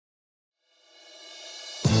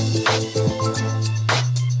Hello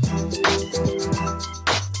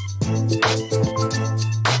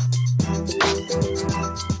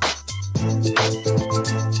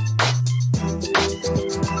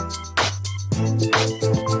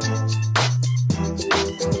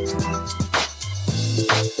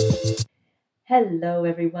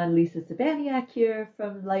everyone, Lisa Sabaniak here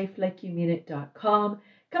from lifelikeyoumeanit.com,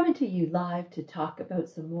 coming to you live to talk about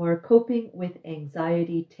some more coping with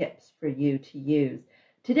anxiety tips for you to use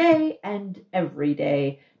today and every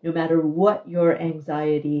day, no matter what your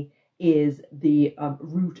anxiety is the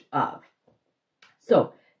root of.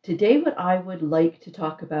 So today what I would like to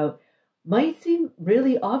talk about might seem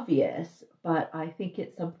really obvious, but I think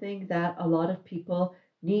it's something that a lot of people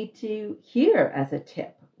need to hear as a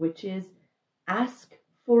tip, which is ask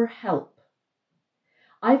for help.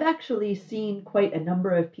 I've actually seen quite a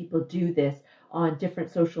number of people do this on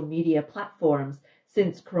different social media platforms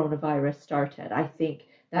since coronavirus started. I think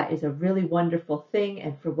that is a really wonderful thing,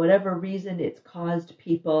 and for whatever reason, it's caused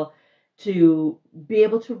people to be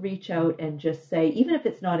able to reach out and just say, even if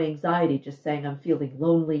it's not anxiety, just saying, I'm feeling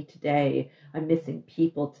lonely today, I'm missing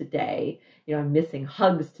people today, I'm missing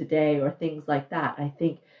hugs today, or things like that. I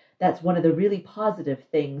think that's one of the really positive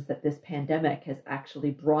things that this pandemic has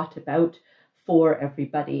actually brought about for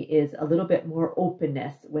everybody, is a little bit more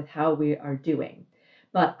openness with how we are doing.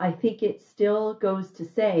 But I think it still goes to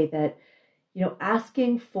say that,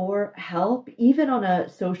 asking for help, even on a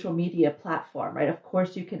social media platform, right? Of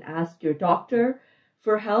course, you can ask your doctor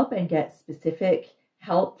for help and get specific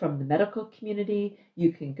help from the medical community.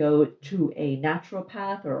 You can go to a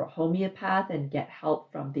naturopath or a homeopath and get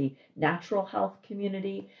help from the natural health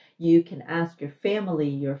community. You can ask your family,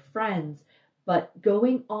 your friends, but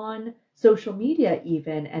going on social media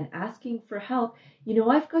even and asking for help,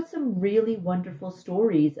 I've got some really wonderful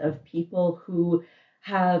stories of people who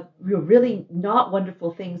have really not wonderful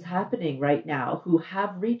things happening right now, who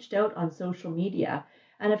have reached out on social media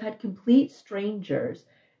and have had complete strangers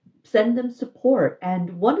send them support.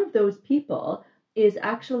 And one of those people is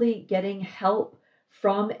actually getting help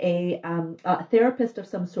from a therapist of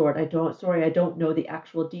some sort. I don't know the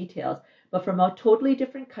actual details, but from a totally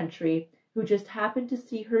different country, who just happened to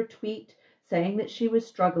see her tweet saying that she was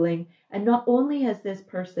struggling. And not only has this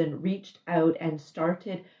person reached out and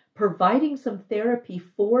started providing some therapy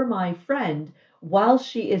for my friend while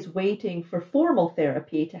she is waiting for formal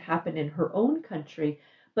therapy to happen in her own country,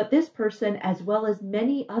 but this person, as well as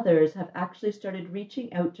many others, have actually started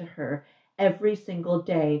reaching out to her every single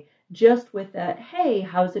day, just with a, hey,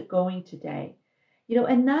 how's it going today?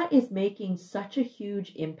 And that is making such a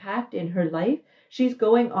huge impact in her life. She's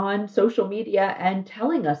going on social media and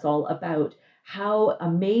telling us all about how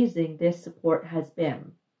amazing this support has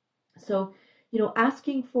been. So,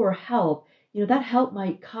 asking for help, that help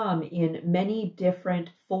might come in many different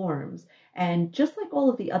forms. And just like all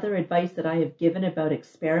of the other advice that I have given about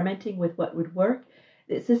experimenting with what would work,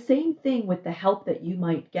 it's the same thing with the help that you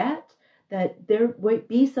might get, that there might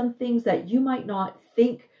be some things that you might not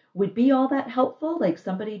think would be all that helpful, like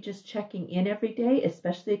somebody just checking in every day,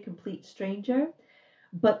 especially a complete stranger.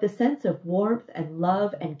 But the sense of warmth and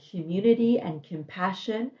love and community and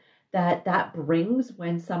compassion that brings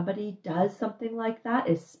when somebody does something like that,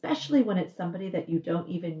 especially when it's somebody that you don't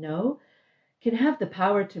even know, can have the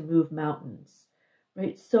power to move mountains,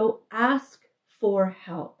 right? So ask for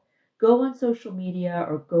help. Go on social media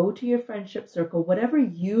or go to your friendship circle, whatever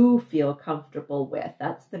you feel comfortable with.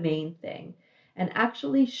 That's the main thing. And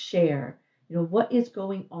actually share, what is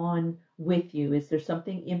going on with you? Is there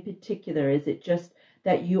something in particular? Is it just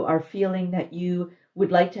that you are feeling that you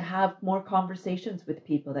would like to have more conversations with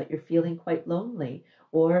people, that you're feeling quite lonely?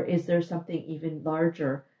 Or is there something even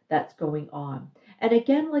larger that's going on? And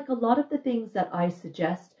again, like a lot of the things that I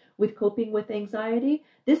suggest with coping with anxiety,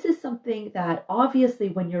 this is something that obviously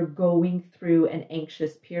when you're going through an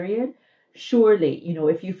anxious period, surely,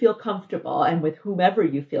 if you feel comfortable and with whomever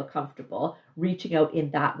you feel comfortable, reaching out in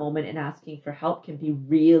that moment and asking for help can be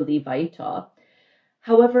really vital.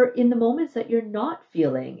 However, in the moments that you're not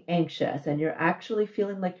feeling anxious and you're actually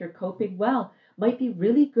feeling like you're coping well, might be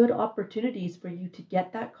really good opportunities for you to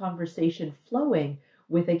get that conversation flowing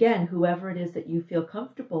with, again, whoever it is that you feel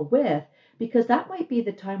comfortable with, because that might be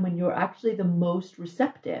the time when you're actually the most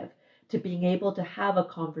receptive to being able to have a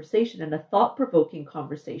conversation, and a thought-provoking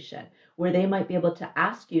conversation where they might be able to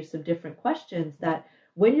ask you some different questions that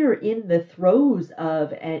when you're in the throes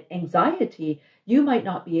of anxiety, you might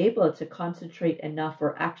not be able to concentrate enough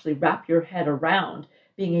or actually wrap your head around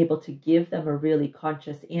being able to give them a really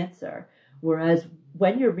conscious answer. Whereas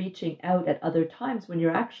when you're reaching out at other times, when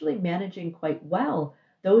you're actually managing quite well,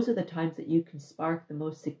 those are the times that you can spark the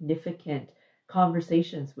most significant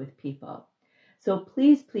conversations with people. So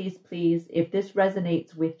please, please, please, if this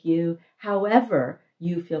resonates with you, however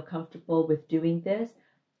you feel comfortable with doing this,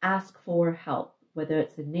 ask for help, whether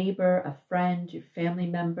it's a neighbor, a friend, your family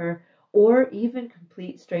member, or even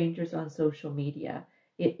complete strangers on social media.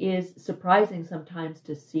 It is surprising sometimes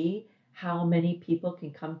to see how many people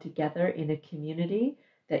can come together in a community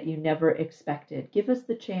that you never expected. Give us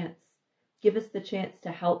the chance. Give us the chance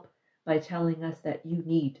to help by telling us that you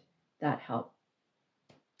need that help.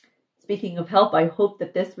 Speaking of help, I hope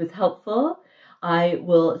that this was helpful. I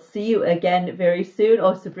will see you again very soon.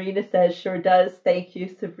 Oh, Sabrina says, sure does. Thank you,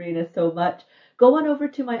 Sabrina, so much. Go on over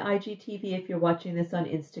to my IGTV if you're watching this on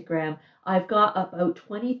Instagram. I've got about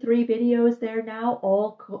 23 videos there now,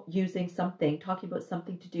 all using something, talking about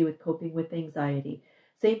something to do with coping with anxiety.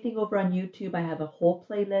 Same thing over on YouTube. I have a whole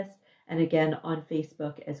playlist, and again on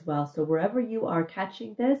Facebook as well. So wherever you are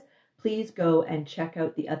catching this, please go and check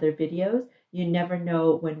out the other videos. You never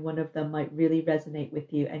know when one of them might really resonate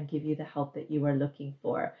with you and give you the help that you are looking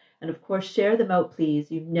for. And of course, share them out,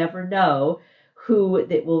 please. You never know who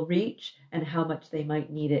it will reach and how much they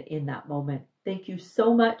might need it in that moment. Thank you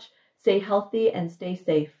so much. Stay healthy and stay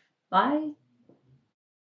safe. Bye.